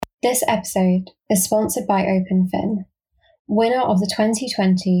This episode is sponsored by OpenFin, winner of the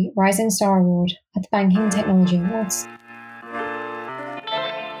 2020 Rising Star Award at the Banking Technology Awards.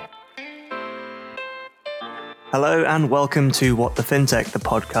 Hello and welcome to What the FinTech, the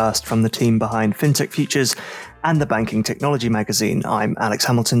podcast from the team behind FinTech Futures and the Banking Technology magazine. I'm Alex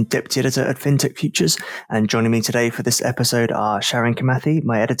Hamilton, Deputy Editor at FinTech Futures, and joining me today for this episode are Sharon Kamathi,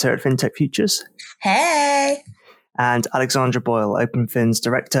 my editor at FinTech Futures. Hey! And Alexandra Boyle, OpenFin's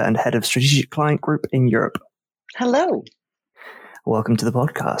Director and Head of Strategic Client Group in Europe. Hello. Welcome to the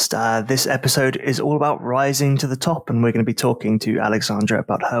podcast. This episode is all about rising to the top, and we're going to be talking to Alexandra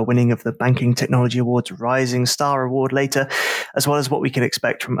about her winning of the Banking Technology Awards Rising Star Award later, as well as what we can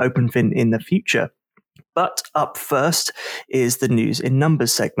expect from OpenFin in the future. But up first is the News in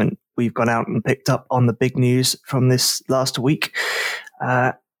Numbers segment. We've gone out and picked up on the big news from this last week.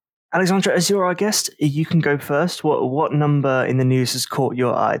 Alexandra, as you're our guest, you can go first. What number in the news has caught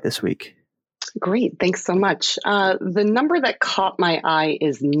your eye this week? Great. Thanks so much. The number that caught my eye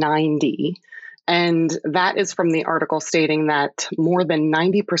is 90. And that is from the article stating that more than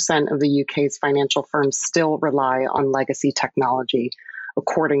 90% of the UK's financial firms still rely on legacy technology,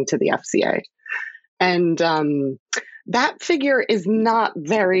 according to the FCA. And that figure is not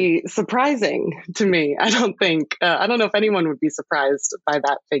very surprising to me. I don't think, I don't know if anyone would be surprised by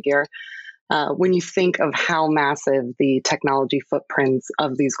that figure. When you think of how massive the technology footprints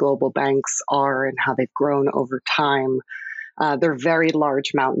of these global banks are and how they've grown over time, they're very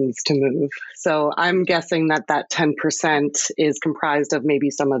large mountains to move. So I'm guessing that 10% is comprised of maybe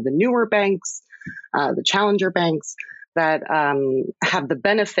some of the newer banks, the challenger banks, that have the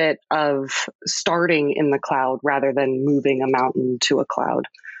benefit of starting in the cloud rather than moving a mountain to a cloud.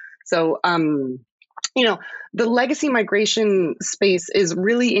 So, the legacy migration space is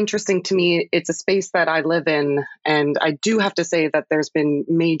really interesting to me. It's a space that I live in, and I do have to say that there's been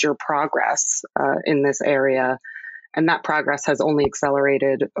major progress in this area, and that progress has only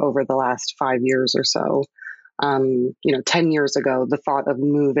accelerated over the last 5 years or so. 10 years ago, the thought of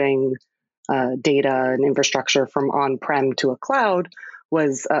moving data and infrastructure from on-prem to a cloud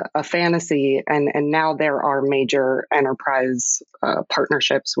was a fantasy, and now there are major enterprise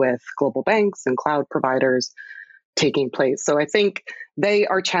partnerships with global banks and cloud providers taking place. So I think they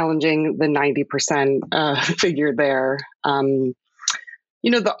are challenging the 90% figure there.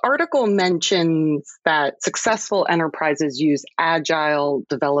 The article mentions that successful enterprises use agile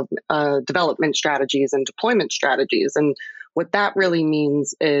development strategies and deployment strategies, and what that really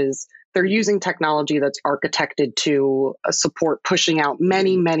means is they're using technology that's architected to support pushing out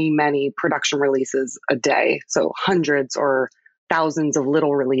many, many, many production releases a day. So hundreds or thousands of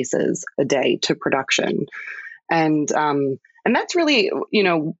little releases a day to production. And that's really,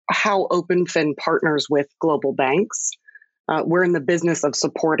 how OpenFin partners with global banks. We're in the business of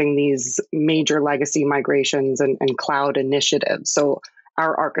supporting these major legacy migrations and cloud initiatives. So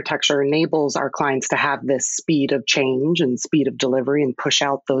our architecture enables our clients to have this speed of change and speed of delivery and push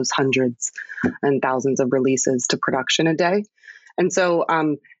out those hundreds and thousands of releases to production a day. And so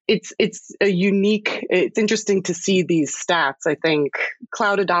it's interesting to see these stats. I think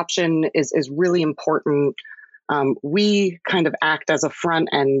cloud adoption is really important. We kind of act as a front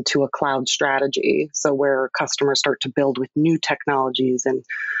end to a cloud strategy. So where customers start to build with new technologies and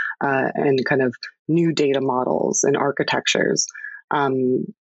kind of new data models and architectures.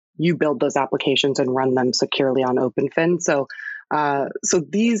 You build those applications and run them securely on OpenFin. So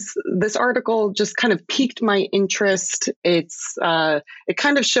this article just kind of piqued my interest. It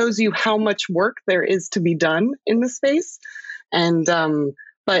kind of shows you how much work there is to be done in the space, and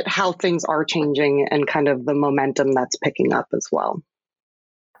but how things are changing and kind of the momentum that's picking up as well.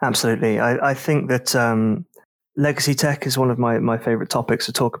 Absolutely, I think that legacy tech is one of my favorite topics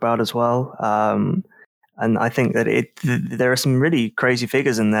to talk about as well. And I think that there are some really crazy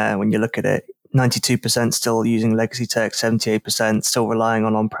figures in there when you look at it. 92% still using legacy tech, 78% still relying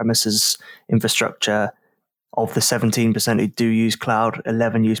on on-premises infrastructure. Of the 17% who do use cloud,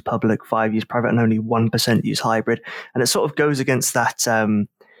 11 use public, 5 use private, and only 1% use hybrid. And it sort of goes against that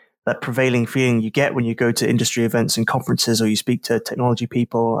prevailing feeling you get when you go to industry events and conferences or you speak to technology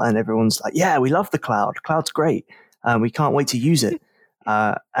people and everyone's like, yeah, we love the cloud. Cloud's great. We can't wait to use it.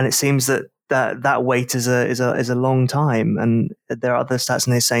 And it seems that wait is a long time, and there are other stats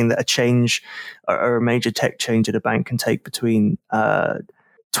in there saying that a change or a major tech change at a bank can take between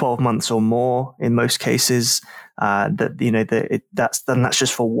 12 months or more in most cases. That's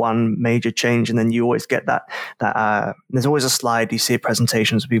just for one major change, and then you always get that there's always a slide you see at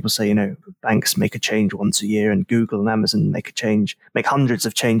presentations where people say, banks make a change once a year, and Google and Amazon make hundreds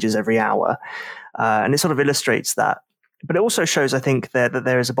of changes every hour, and it sort of illustrates that But it also shows, I think, that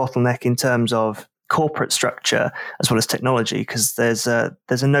there is a bottleneck in terms of corporate structure as well as technology, because there's a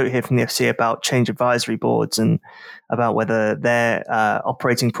note here from the FCA about change advisory boards and about whether they're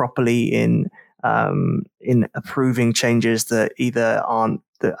operating properly in approving changes that either aren't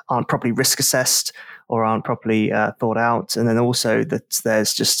properly risk assessed or aren't properly thought out, and then also that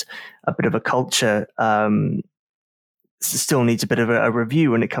there's just a bit of a culture. Still needs a bit of a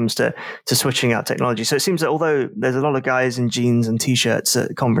review when it comes to switching out technology. So it seems that although there's a lot of guys in jeans and t-shirts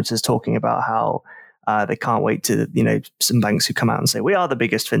at conferences talking about how they can't wait to, some banks who come out and say, we are the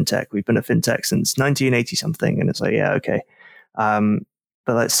biggest fintech. We've been a fintech since 1980 something. And it's like, yeah, okay.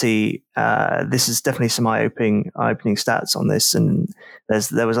 But let's see, this is definitely some eye-opening stats on this. And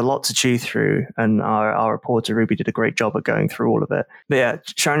there was a lot to chew through. And our reporter, Ruby, did a great job of going through all of it. But yeah,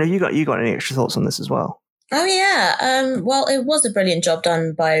 Sharon, have you got any extra thoughts on this as well? Oh, yeah. Well, it was a brilliant job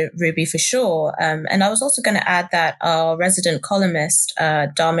done by Ruby for sure. And I was also going to add that our resident columnist,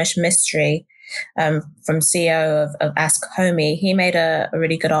 Dharmesh Mistry, from CEO of Ask Homey, he made a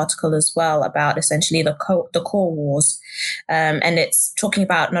really good article as well about essentially the core wars. And it's talking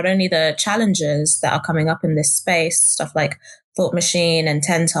about not only the challenges that are coming up in this space, stuff like Thought Machine and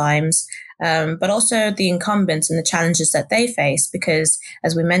 10 Times, but also the incumbents and the challenges that they face, because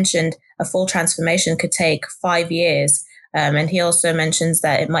as we mentioned, a full transformation could take 5 years. And he also mentions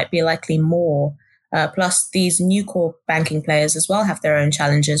that it might be likely more. Plus, these new core banking players as well have their own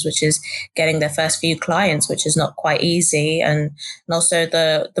challenges, which is getting their first few clients, which is not quite easy. And also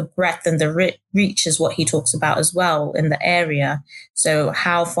the breadth and the reach is what he talks about as well in the area. So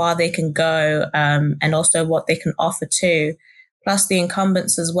how far they can go, and also what they can offer too. Plus the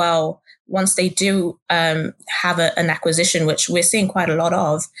incumbents as well, once they do have an acquisition, which we're seeing quite a lot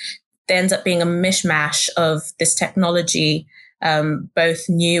of, there ends up being a mishmash of this technology, both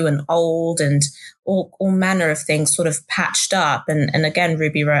new and old, and all manner of things sort of patched up. And again,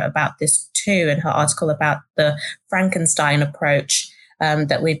 Ruby wrote about this too in her article about the Frankenstein approach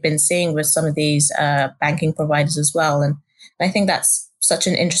that we've been seeing with some of these banking providers as well. And I think that's such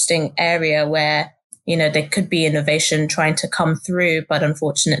an interesting area where, there could be innovation trying to come through, but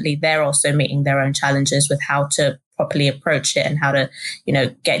unfortunately, they're also meeting their own challenges with how to properly approach it and how to,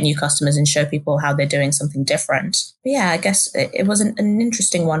 get new customers and show people how they're doing something different. But yeah, I guess it was an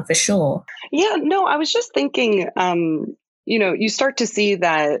interesting one for sure. Yeah, no, I was just thinking, you start to see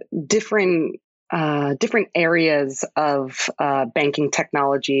that different areas of banking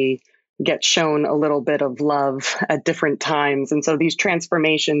technology get shown a little bit of love at different times. And so these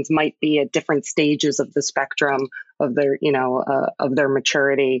transformations might be at different stages of the spectrum of their, of their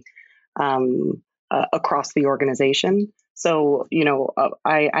maturity across the organization. So,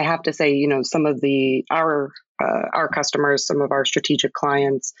 I have to say, some of our customers, some of our strategic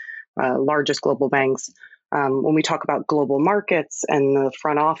clients, largest global banks, when we talk about global markets and the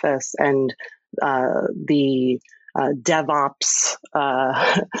front office and the DevOps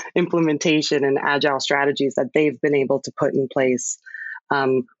implementation and agile strategies that they've been able to put in place,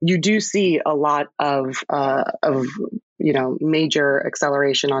 you do see a lot of major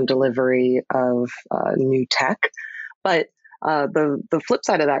acceleration on delivery of new tech. But the flip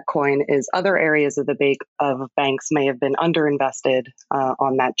side of that coin is other areas of banks may have been underinvested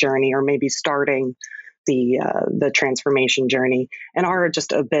on that journey, or maybe starting the transformation journey, and are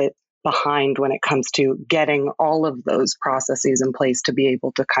just a bit behind when it comes to getting all of those processes in place to be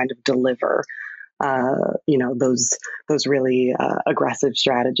able to kind of deliver, those really aggressive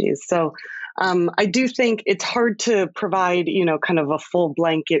strategies. So I do think it's hard to provide, kind of a full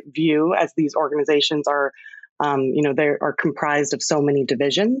blanket view, as these organizations are, they are comprised of so many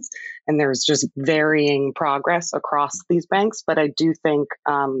divisions, and there's just varying progress across these banks. But I do think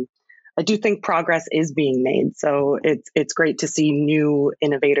progress is being made. So it's great to see new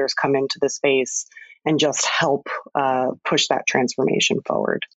innovators come into the space and just help push that transformation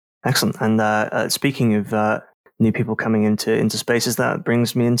forward. Excellent. And speaking of new people coming into spaces, that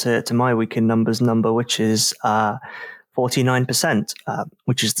brings me into my weekend numbers number, which is 49%,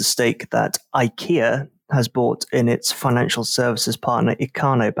 which is the stake that IKEA has bought in its financial services partner,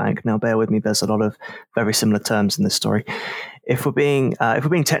 Ikano Bank. Now, bear with me, there's a lot of very similar terms in this story. If we're being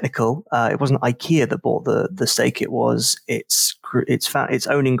technical, it wasn't IKEA that bought the stake. It was its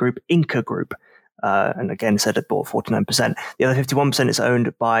owning group, Inca Group. And again, said it bought 49%. The other 51% is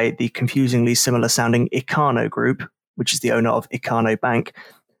owned by the confusingly similar sounding Ikano Group, which is the owner of Ikano Bank,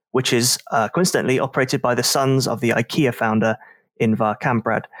 which is coincidentally operated by the sons of the IKEA founder, Ingvar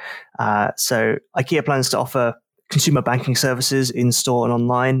Kamprad. So IKEA plans to offer consumer banking services in store and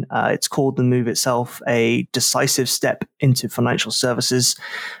online. It's called the move itself a decisive step into financial services.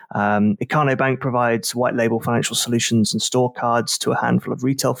 Econo Bank provides white label financial solutions and store cards to a handful of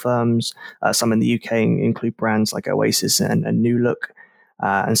retail firms. Some in the UK include brands like Oasis and New Look.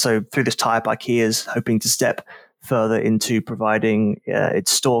 And so through this tie-up, IKEA is hoping to step further into providing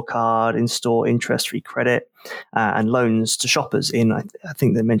its store card, in-store interest-free credit, and loans to shoppers in, I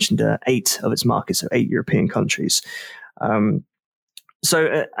think they mentioned 8 of its markets, so 8 European countries.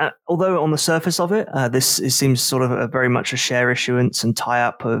 So although on the surface of it, it seems sort of very much a share issuance and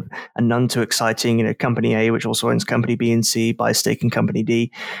tie-up of a none too exciting, Company A, which also owns Company B and C, buys stake in Company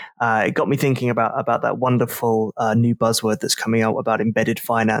D. It got me thinking about that wonderful new buzzword that's coming out about embedded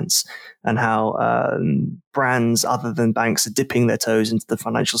finance and how brands other than banks are dipping their toes into the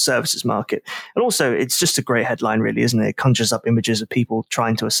financial services market. And also, it's just a great headline, really, isn't it? It conjures up images of people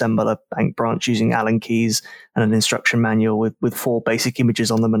trying to assemble a bank branch using Allen keys and an instruction manual with 4 basic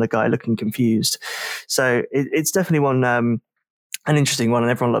images on them and a guy looking confused. So it's definitely one, an interesting one,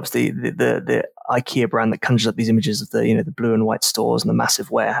 and everyone loves the IKEA brand that conjures up these images of the blue and white stores and the massive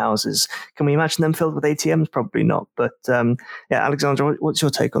warehouses. Can we imagine them filled with ATMs? Probably not. But Alexandra, what's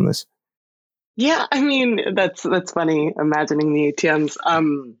your take on this? Yeah, I mean, that's funny imagining the ATMs.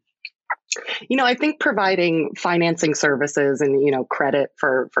 I think providing financing services and, credit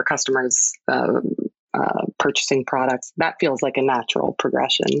for customers purchasing products, that feels like a natural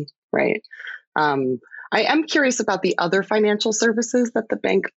progression, right? I am curious about the other financial services that the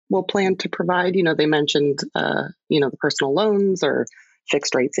bank will plan to provide. They mentioned, the personal loans or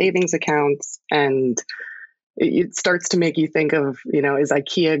fixed rate savings accounts, and it starts to make you think of, is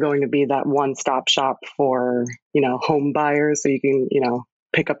IKEA going to be that one-stop shop for, home buyers, so you can,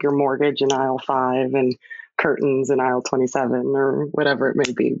 pick up your mortgage in aisle 5 and curtains in aisle 27 or whatever it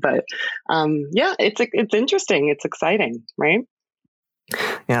may be. But it's interesting. It's exciting, right?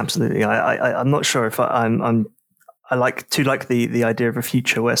 Yeah, absolutely. I'm not sure if I like the idea of a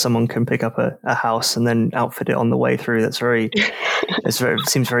future where someone can pick up a house and then outfit it on the way through. It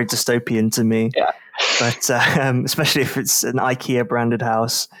seems very dystopian to me. Yeah. But especially if it's an IKEA branded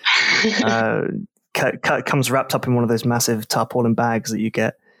house, comes wrapped up in one of those massive tarpaulin bags that you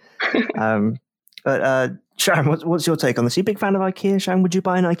get. But Sharon, what's your take on this? Are you a big fan of IKEA, Sharon? Would you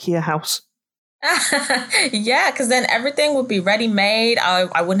buy an IKEA house? Yeah, because then everything would be ready made.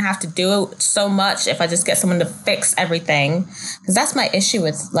 I wouldn't have to do it so much if I just get someone to fix everything. Because that's my issue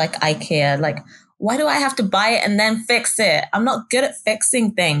with IKEA. Why do I have to buy it and then fix it? I'm not good at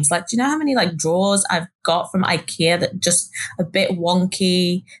fixing things. Do you know how many drawers I've got from IKEA that just a bit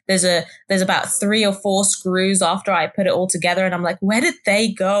wonky? There's about 3 or 4 screws after I put it all together, and I'm like, where did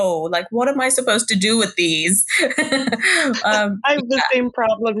they go? What am I supposed to do with these? I have the same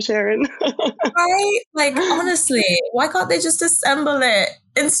problem, Sharon. Right? Honestly, why can't they just assemble it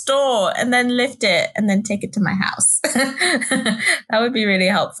in store and then lift it and then take it to my house? That would be really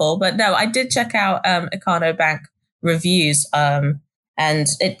helpful. But no, I did check out Econo Bank reviews, and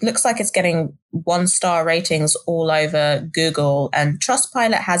it looks like it's getting 1-star ratings all over Google, and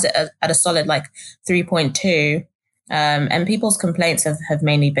Trustpilot has it at a solid 3.2. And people's complaints have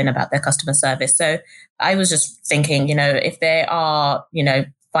mainly been about their customer service. So I was just thinking, if they are,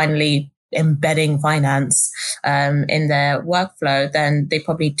 finally embedding finance in their workflow, then they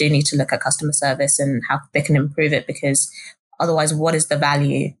probably do need to look at customer service and how they can improve it, because otherwise, what is the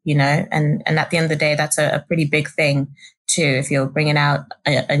value, And at the end of the day, that's a pretty big thing too. If you're bringing out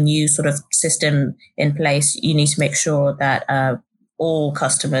a new sort of system in place, you need to make sure that all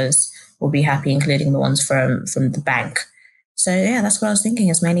customers will be happy, including the ones from the bank. So yeah, that's what I was thinking,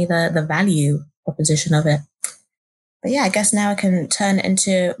 is mainly the value proposition of it. But yeah, I guess now I can turn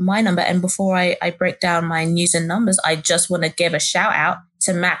into my number. And before I break down my news and numbers, I just want to give a shout out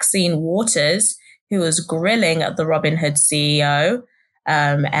to Maxine Waters, who was grilling the Robinhood CEO.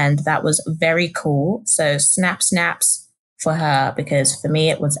 And that was very cool. So snaps for her, because for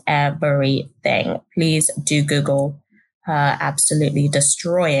me, it was everything. Please do Google her absolutely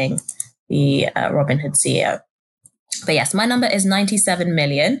destroying the Robinhood CEO. But yes, my number is 97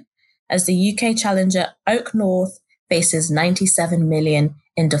 million, as the UK challenger Oak North faces 97 million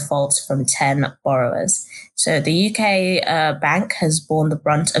in defaults from 10 borrowers. So the UK bank has borne the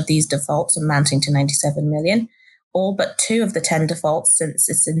brunt of these defaults, amounting to 97 million. All but 2 of the 10 defaults since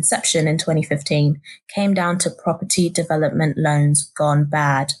its inception in 2015 came down to property development loans gone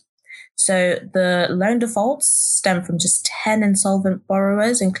bad. So the loan defaults stem from just 10 insolvent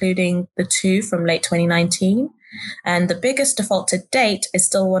borrowers, including the 2 from late 2019. And the biggest default to date is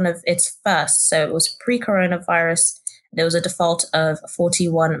still one of its first. So it was pre-coronavirus There was a default of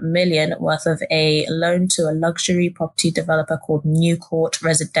 41 million worth of a loan to a luxury property developer called New Court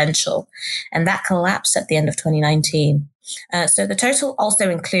Residential, and that collapsed at the end of 2019. So the total also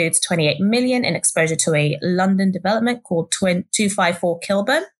includes 28 million in exposure to a London development called 254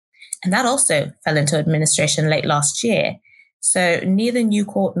 Kilburn, and that also fell into administration late last year. So neither New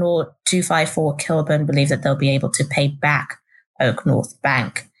Court nor 254 Kilburn believe that they'll be able to pay back Oak North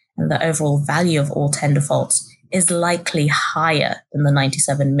Bank, and the overall value of all 10 defaults is likely higher than the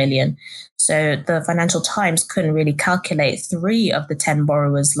 97 million. So the Financial Times couldn't really calculate 3 of the 10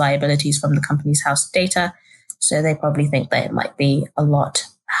 borrowers' liabilities from the company's house data, so they probably think that it might be a lot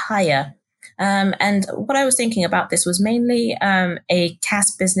higher. And what I was thinking about this was mainly a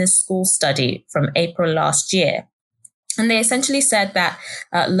Cass Business School study from April last year. And they essentially said that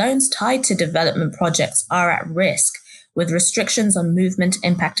loans tied to development projects are at risk, with restrictions on movement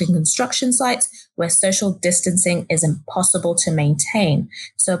impacting construction sites where social distancing is impossible to maintain.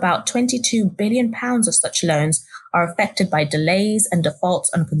 So about £22 billion of such loans are affected by delays and defaults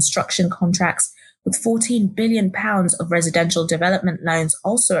on construction contracts, with £14 billion of residential development loans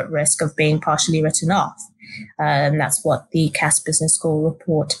also at risk of being partially written off. And that's what the Cass Business School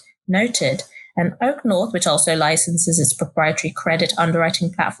report noted. And Oak North, which also licenses its proprietary credit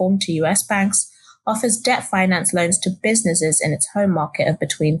underwriting platform to US banks, offers debt finance loans to businesses in its home market of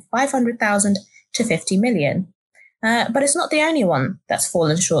between 500,000 to 50 million. But it's not the only one that's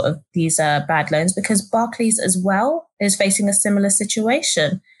fallen short of these bad loans, because Barclays as well is facing a similar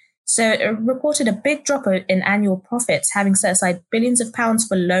situation. So it reported a big drop in annual profits, having set aside billions of pounds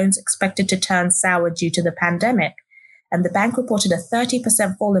for loans expected to turn sour due to the pandemic. And the bank reported a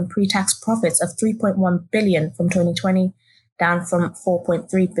 30% fall in pre-tax profits of 3.1 billion from 2020, down from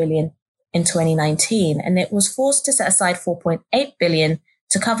 4.3 billion in 2019. And it was forced to set aside 4.8 billion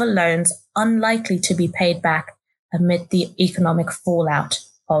to cover loans unlikely to be paid back amid the economic fallout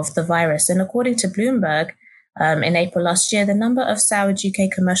of the virus. And according to Bloomberg, in April last year, the number of soured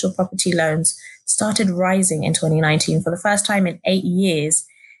UK commercial property loans started rising in 2019 for the first time in 8 years.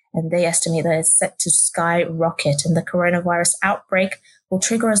 And they estimate that it's set to skyrocket, and the coronavirus outbreak will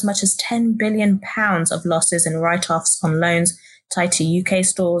trigger as much as £10 billion of losses and write-offs on loans tied to UK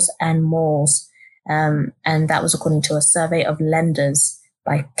stores and malls. And that was according to a survey of lenders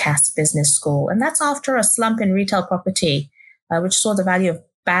by Cass Business School. And that's after a slump in retail property, which saw the value of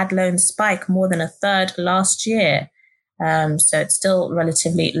bad loans spike more than a third last year. So it's still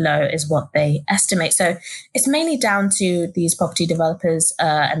relatively low is what they estimate. So it's mainly down to these property developers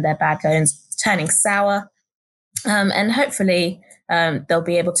and their bad loans turning sour. And hopefully they'll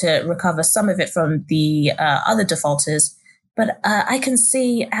be able to recover some of it from the other defaulters. But I can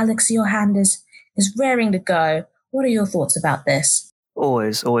see, Alex, your hand is raring to go. What are your thoughts about this?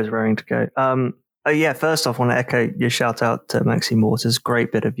 Always raring to go. Yeah, first off, I want to echo your shout out to Maxine Waters.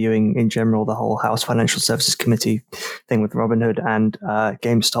 Great bit of viewing in general, the whole House Financial Services Committee thing with Robinhood and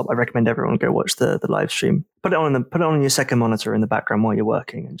GameStop. I recommend everyone go watch the live stream. Put it on your second monitor in the background while you're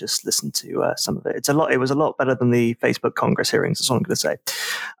working and just listen to some of it. It was a lot better than the Facebook Congress hearings. That's what I'm going to say.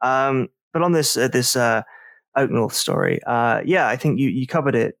 But on this Oak North story, I think you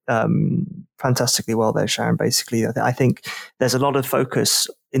covered it fantastically well there, Sharon. Basically, I think there's a lot of focus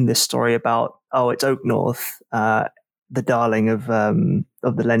in this story about, it's Oak North, the darling of the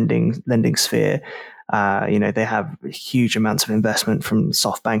lending sphere. They have huge amounts of investment from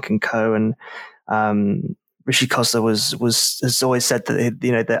SoftBank and Co. And Rishi Khosla has always said that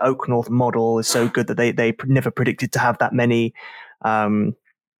the Oak North model is so good that they never predicted to have that many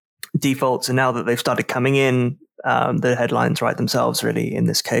defaults, and now that they've started coming in, the headlines write themselves really in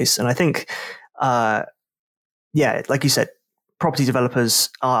this case. And I think, like you said, property developers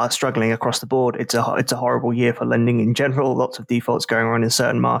are struggling across the board. It's a horrible year for lending in general. Lots of defaults going on in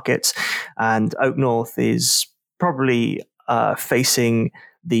certain markets, and Oak North is probably facing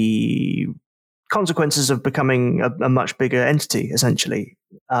the consequences of becoming a much bigger entity. Essentially,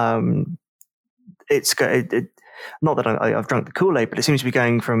 not that I've drunk the Kool-Aid, but it seems to be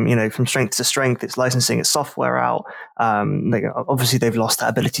going from strength to strength. It's licensing its software out. Obviously, they've lost that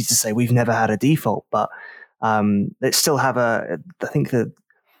ability to say we've never had a default, but they still have I think that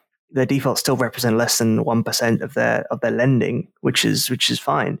their defaults still represent less than 1% of their lending, which is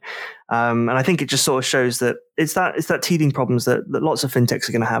fine. And I think it just sort of shows that it's that teething problems that lots of fintechs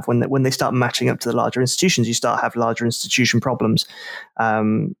are going to have when they start matching up to the larger institutions. You start to have larger institution problems.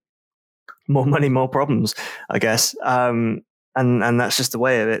 More money, more problems, I guess. And that's just the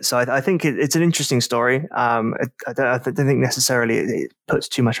way of it. So I think it's an interesting story. I don't think necessarily it puts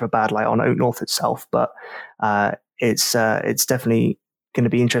too much of a bad light on Oak North itself, but it's definitely going to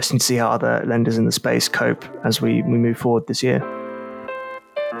be interesting to see how other lenders in the space cope as we move forward this year.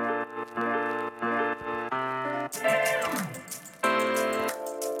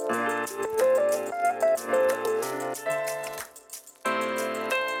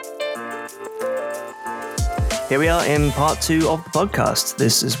 Here we are in part 2 of the podcast.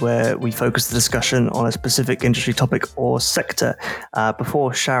 This is where we focus the discussion on a specific industry topic or sector.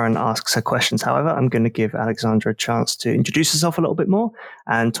 Before Sharon asks her questions, however, I'm going to give Alexandra a chance to introduce herself a little bit more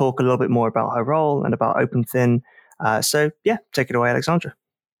and talk a little bit more about her role and about OpenFin. So take it away, Alexandra.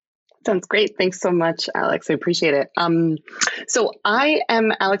 Sounds great. Thanks so much, Alex. I appreciate it. So I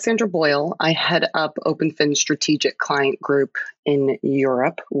am Alexandra Boyle. I head up OpenFin Strategic Client Group in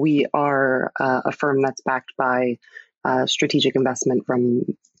Europe. We are a firm that's backed by strategic investment from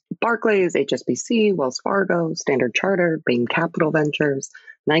Barclays, HSBC, Wells Fargo, Standard Chartered, Bain Capital Ventures,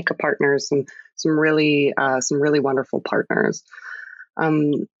 NICA Partners, and some really wonderful partners.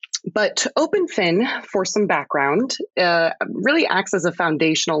 But OpenFin, for some background, really acts as a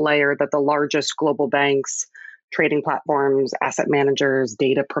foundational layer that the largest global banks, trading platforms, asset managers,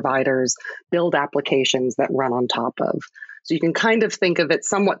 data providers build applications that run on top of. So you can kind of think of it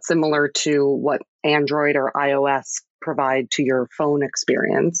somewhat similar to what Android or iOS provide to your phone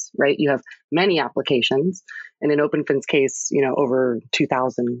experience, right? You have many applications, and in OpenFin's case, over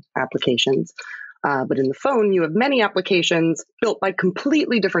 2,000 applications. But in the phone, you have many applications built by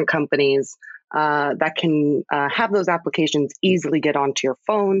completely different companies that can have those applications easily get onto your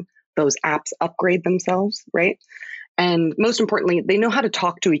phone. Those apps upgrade themselves, right? And most importantly, they know how to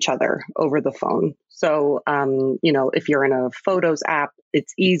talk to each other over the phone. So, if you're in a Photos app,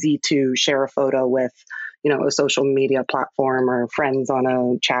 it's easy to share a photo with, a social media platform or friends on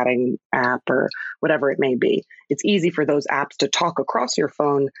a chatting app or whatever it may be. It's easy for those apps to talk across your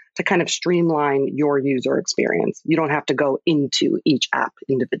phone to kind of streamline your user experience. You don't have to go into each app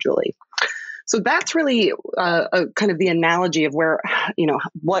individually. So that's really a kind of the analogy of where,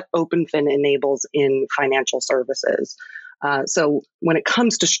 what OpenFin enables in financial services. So when it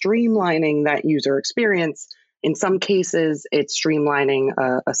comes to streamlining that user experience, in some cases, it's streamlining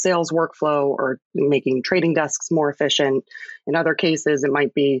a sales workflow or making trading desks more efficient. In other cases, it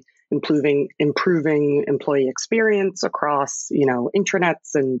might be improving employee experience across,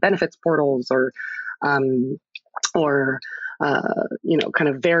 intranets and benefits portals or kind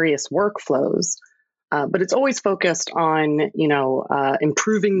of various workflows. But it's always focused on,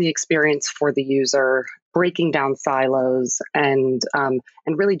 improving the experience for the user, breaking down silos, and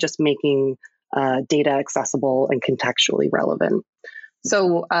really just making data accessible and contextually relevant.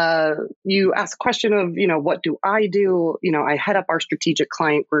 So you asked a question of, what do? I head up our strategic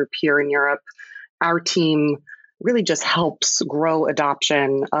client group here in Europe. Our team really just helps grow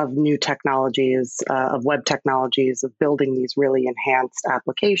adoption of new technologies, of web technologies, of building these really enhanced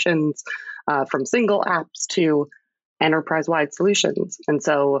applications from single apps to enterprise-wide solutions. And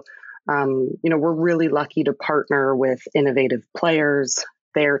so, we're really lucky to partner with innovative players.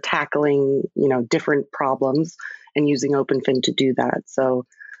 They're tackling, different problems and using OpenFin to do that. So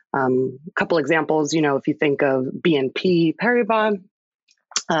a couple examples, if you think of BNP Paribas,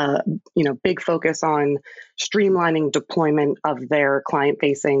 big focus on streamlining deployment of their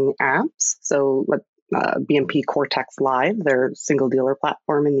client-facing apps. So BNP Cortex Live, their single dealer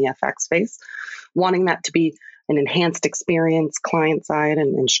platform in the FX space, wanting that to be an enhanced experience client side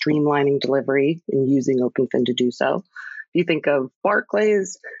and streamlining delivery and using OpenFin to do so. If you think of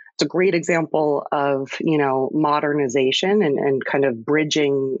Barclays, it's a great example of, modernization and kind of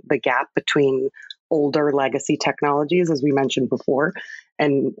bridging the gap between older legacy technologies, as we mentioned before,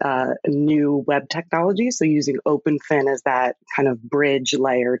 and new web technology. So using OpenFin as that kind of bridge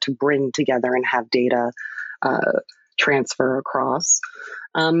layer to bring together and have data transfer across.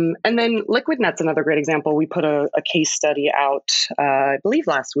 And then LiquidNet's another great example. We put a case study out, I believe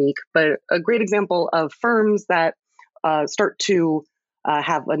last week, but a great example of firms that start to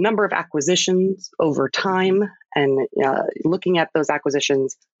have a number of acquisitions over time and looking at those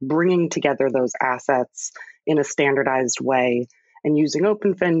acquisitions, bringing together those assets in a standardized way and using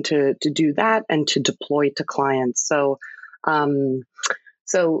OpenFin to do that and to deploy to clients. So,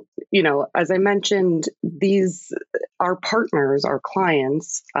 as I mentioned, these are partners, our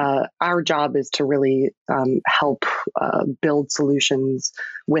clients. Our job is to really help build solutions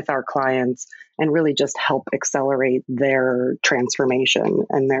with our clients and really just help accelerate their transformation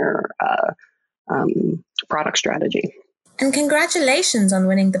and their product strategy. And congratulations on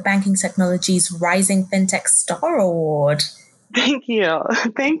winning the Banking Technology's Rising FinTech Star Award. Thank you.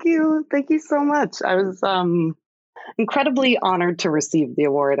 Thank you so much. I was incredibly honored to receive the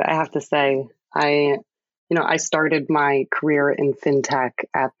award. I have to say, I I started my career in fintech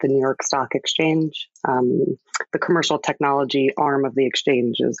at the New York Stock Exchange. The commercial technology arm of the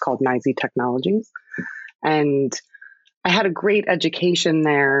exchange is called NYSE Technologies. And I had a great education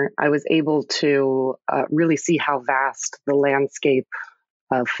there. I was able to really see how vast the landscape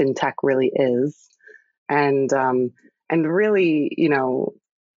of fintech really is, and really,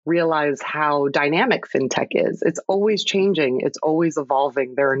 realize how dynamic fintech is. It's always changing. It's always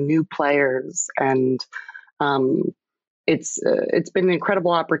evolving. There are new players, and it's been an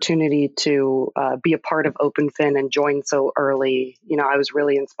incredible opportunity to be a part of OpenFin and join so early. I was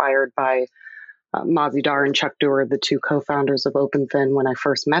really inspired by Mazi Dar and Chuck Dewar, the two co-founders of OpenFin, when I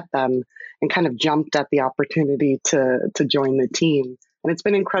first met them, and kind of jumped at the opportunity to join the team. And it's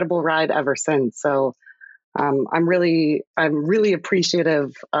been an incredible ride ever since. So I'm really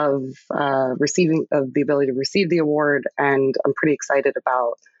appreciative of the ability to receive the award, and I'm pretty excited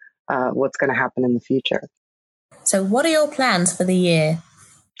about what's going to happen in the future. So what are your plans for the year?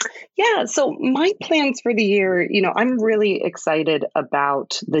 Yeah, so my plans for the year, I'm really excited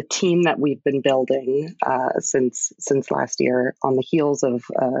about the team that we've been building since last year on the heels of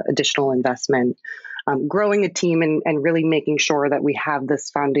additional investment, growing a team and really making sure that we have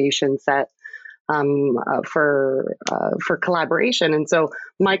this foundation set for collaboration. And so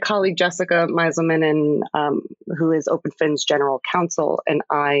my colleague Jessica Meiselman, who is OpenFin's general counsel, and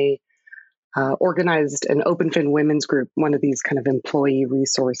I organized an OpenFin women's group, one of these kind of employee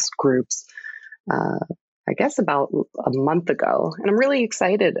resource groups, I guess about a month ago. And I'm really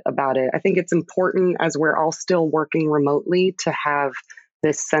excited about it. I think it's important, as we're all still working remotely, to have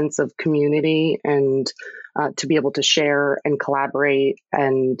this sense of community and to be able to share and collaborate.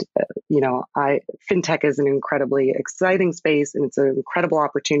 And, fintech is an incredibly exciting space, and it's an incredible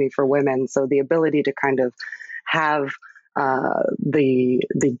opportunity for women. So the ability to kind of have the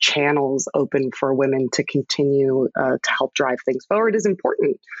channels open for women to continue to help drive things forward is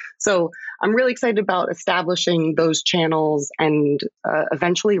important. So I'm really excited about establishing those channels and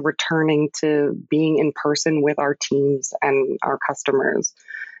eventually returning to being in person with our teams and our customers.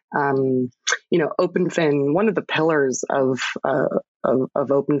 OpenFin, one of the pillars of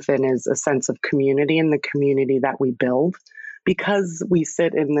OpenFin is a sense of community and the community that we build. Because we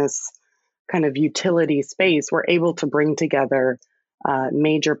sit in this kind of utility space, we're able to bring together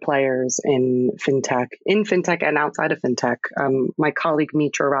major players in fintech and outside of fintech. My colleague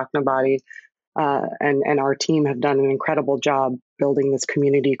Mitra Raknabadi and our team have done an incredible job building this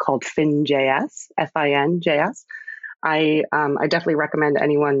community called FinJS, FINJS. I definitely recommend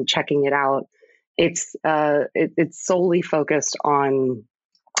anyone checking it out. It's solely focused on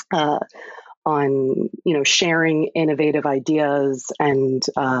sharing innovative ideas and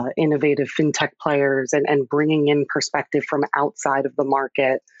innovative fintech players and bringing in perspective from outside of the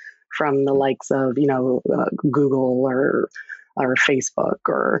market, from the likes of Google or Facebook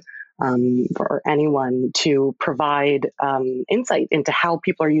or anyone, to provide insight into how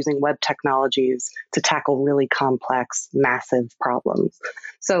people are using web technologies to tackle really complex, massive problems.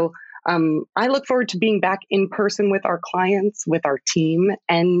 So I look forward to being back in person with our clients, with our team,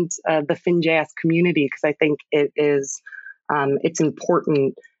 and the FinJS community, because I think it's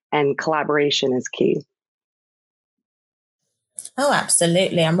important, and collaboration is key. Oh,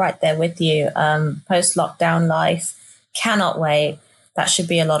 absolutely. I'm right there with you. Post-lockdown life, cannot wait. That should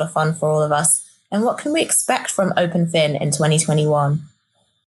be a lot of fun for all of us. And what can we expect from OpenFin in 2021?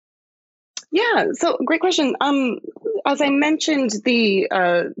 Yeah, so great question. As I mentioned, at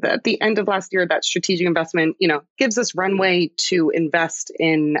the end of last year, that strategic investment, gives us runway to invest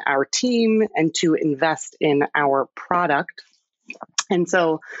in our team and to invest in our product. And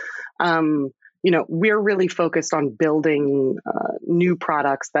so, we're really focused on building new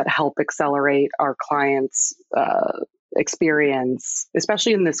products that help accelerate our clients' experience,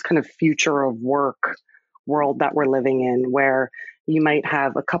 especially in this kind of future of work world that we're living in, where you might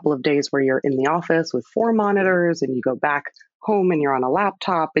have a couple of days where you're in the office with 4 monitors and you go back home and you're on a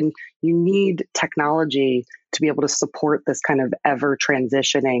laptop, and you need technology to be able to support this kind of ever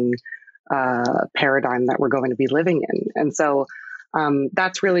transitioning paradigm that we're going to be living in. And so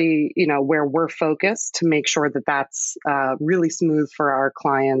that's really, where we're focused to make sure that that's really smooth for our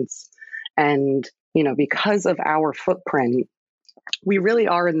clients. And, because of our footprint, we really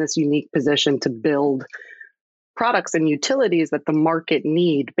are in this unique position to build products and utilities that the market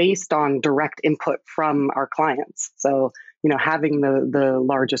need based on direct input from our clients. So, having the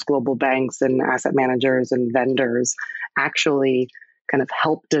largest global banks and asset managers and vendors actually kind of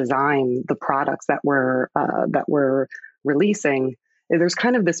help design the products that we're releasing, there's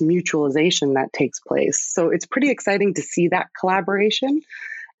kind of this mutualization that takes place. So it's pretty exciting to see that collaboration.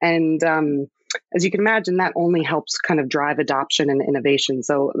 And as you can imagine, that only helps kind of drive adoption and innovation.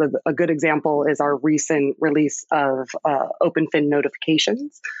 So a good example is our recent release of OpenFin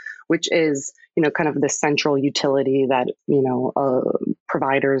notifications, which is, kind of the central utility that,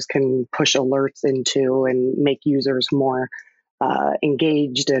 providers can push alerts into and make users more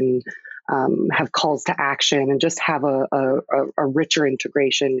engaged and have calls to action and just have a richer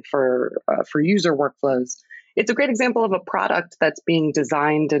integration for user workflows. It's a great example of a product that's being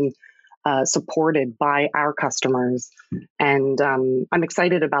designed and supported by our customers. And I'm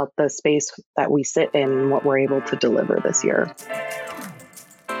excited about the space that we sit in and what we're able to deliver this year.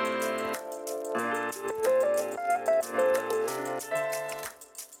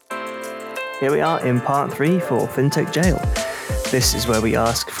 Here we are in part 3 for FinTech Jail. This is where we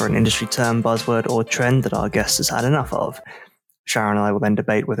ask for an industry term, buzzword, or trend that our guest has had enough of. Sharon and I will then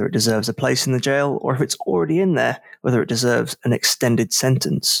debate whether it deserves a place in the jail, or if it's already in there, whether it deserves an extended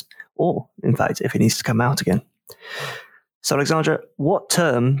sentence, or, in fact, if it needs to come out again. So, Alexandra, what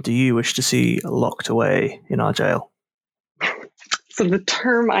term do you wish to see locked away in our jail? So the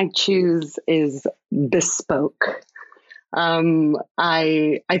term I choose is bespoke.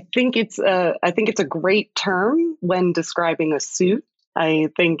 I think it's a great term when describing a suit. I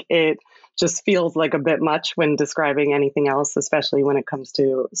think it just feels like a bit much when describing anything else, especially when it comes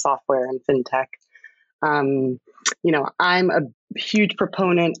to software and fintech. I'm a huge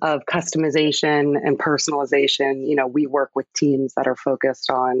proponent of customization and personalization. We work with teams that are focused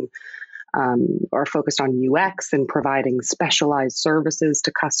on UX and providing specialized services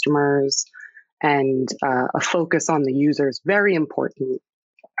to customers. And a focus on the user is very important.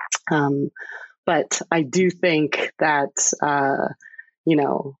 But I do think that,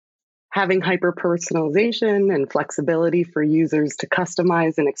 having hyper-personalization and flexibility for users to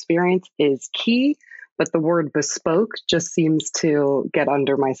customize an experience is key. But the word bespoke just seems to get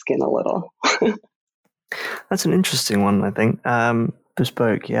under my skin a little. That's an interesting one, I think.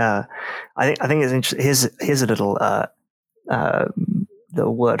 Bespoke, yeah. I think it's interesting. Here's a little the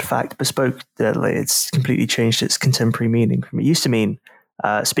word fact. Bespoke, it's completely changed its contemporary meaning. It used to mean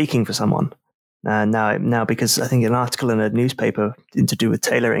speaking for someone. Now, because I think an article in a newspaper to do with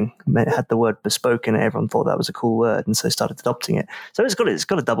tailoring had the word bespoke in it, everyone thought that was a cool word, and so started adopting it. So it's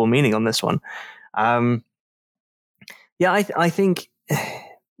got a double meaning on this one. I think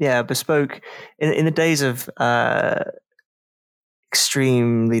bespoke in the days of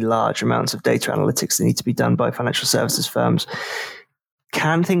extremely large amounts of data analytics that need to be done by financial services firms.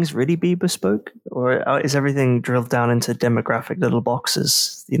 Can things really be bespoke, or is everything drilled down into demographic little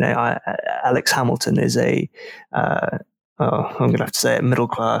boxes? Alex Hamilton is I'm going to have to say it, middle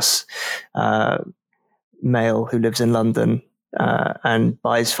class male who lives in London and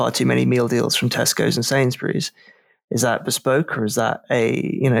buys far too many meal deals from Tesco's and Sainsbury's. Is that bespoke, or is that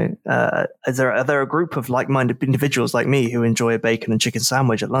are there a group of like-minded individuals like me who enjoy a bacon and chicken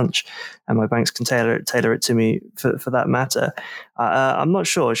sandwich at lunch, and my banks can tailor it to me for that matter? I'm not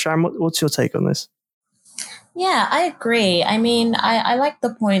sure. Sharon, what's your take on this? Yeah, I agree. I mean, I like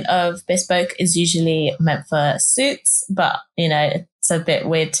the point of bespoke is usually meant for suits, but, it's a bit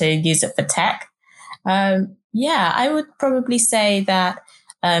weird to use it for tech. I would probably say that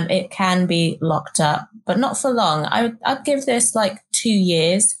it can be locked up, but not for long. I'd give this like 2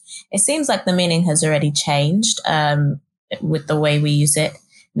 years. It seems like the meaning has already changed with the way we use it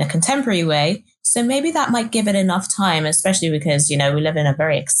in a contemporary way. So maybe that might give it enough time, especially because, we live in a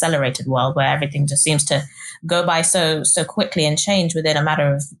very accelerated world where everything just seems to go by so quickly and change within a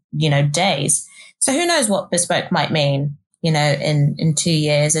matter of, days. So who knows what bespoke might mean, in 2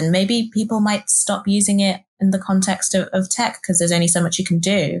 years, and maybe people might stop using it in the context of tech because there's only so much you can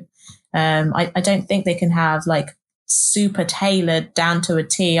do. I don't think they can have like super tailored down to a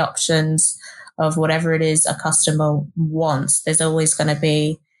T options of whatever it is a customer wants. There's always going to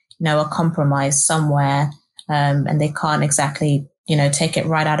be, a compromise somewhere, and they can't exactly, take it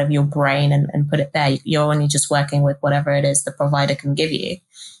right out of your brain and put it there. You're only just working with whatever it is the provider can give you.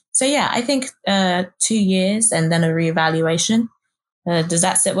 So yeah, I think 2 years and then a reevaluation. Does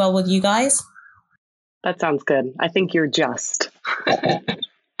that sit well with you guys? That sounds good. I think you're just. Yeah,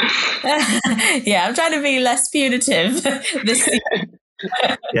 I'm trying to be less punitive this year.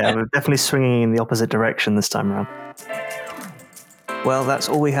 Yeah, we're definitely swinging in the opposite direction this time around. Well, that's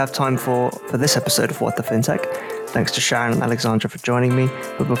all we have time for this episode of What the FinTech. Thanks to Sharon and Alexandra for joining me.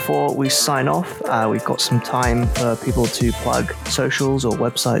 But before we sign off, we've got some time for people to plug socials or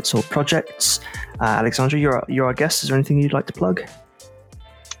websites or projects. Alexandra, you're our guest. Is there anything you'd like to plug?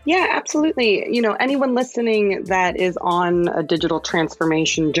 Yeah, absolutely. Anyone listening that is on a digital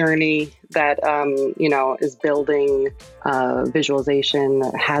transformation journey that, is building visualization,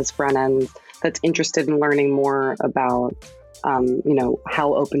 has front ends, that's interested in learning more about,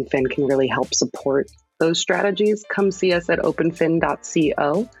 how OpenFin can really help support those strategies, come see us at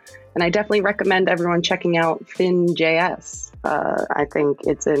openfin.co. And I definitely recommend everyone checking out Fin.js. I think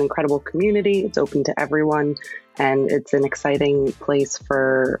it's an incredible community. It's open to everyone, and it's an exciting place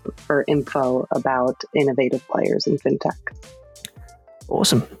for info about innovative players in fintech.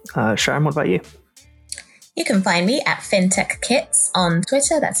 Awesome. Sharon, what about you? You can find me at FinTech Kits on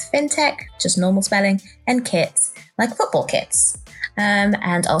Twitter. That's FinTech, just normal spelling, and Kits, like football kits.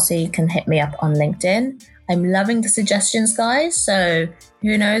 And also you can hit me up on LinkedIn. I'm loving the suggestions, guys. So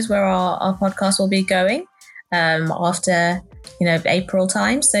who knows where our podcast will be going after, April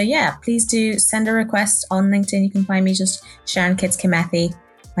time. So yeah, please do send a request on LinkedIn. You can find me just Sharon Kits Kimathi,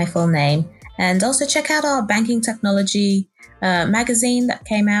 my full name. And also check out our banking technology magazine that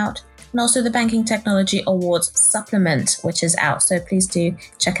came out, and also the Banking Technology Awards supplement, which is out. So please do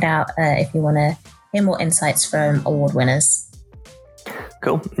check it out if you want to hear more insights from award winners.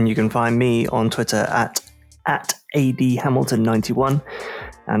 Cool. And you can find me on Twitter at ADHamilton91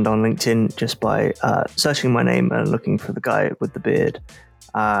 and on LinkedIn just by searching my name and looking for the guy with the beard.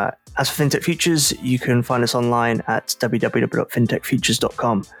 As for FinTech Futures, you can find us online at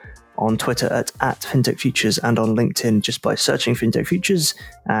www.fintechfutures.com, on Twitter at FinTech Futures, and on LinkedIn just by searching FinTech Futures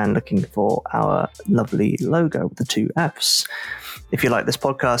and looking for our lovely logo with the 2 Fs. If you like this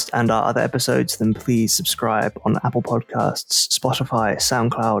podcast and our other episodes, then please subscribe on Apple Podcasts, Spotify,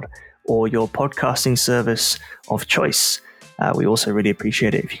 SoundCloud, or your podcasting service of choice. We also really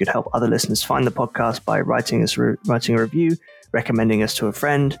appreciate it if you could help other listeners find the podcast by writing a review, recommending us to a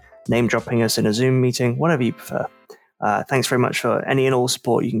friend, name dropping us in a Zoom meeting, whatever you prefer. Thanks very much for any and all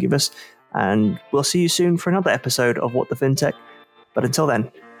support you can give us, and we'll see you soon for another episode of What the FinTech. But until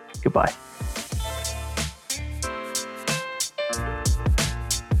then, goodbye.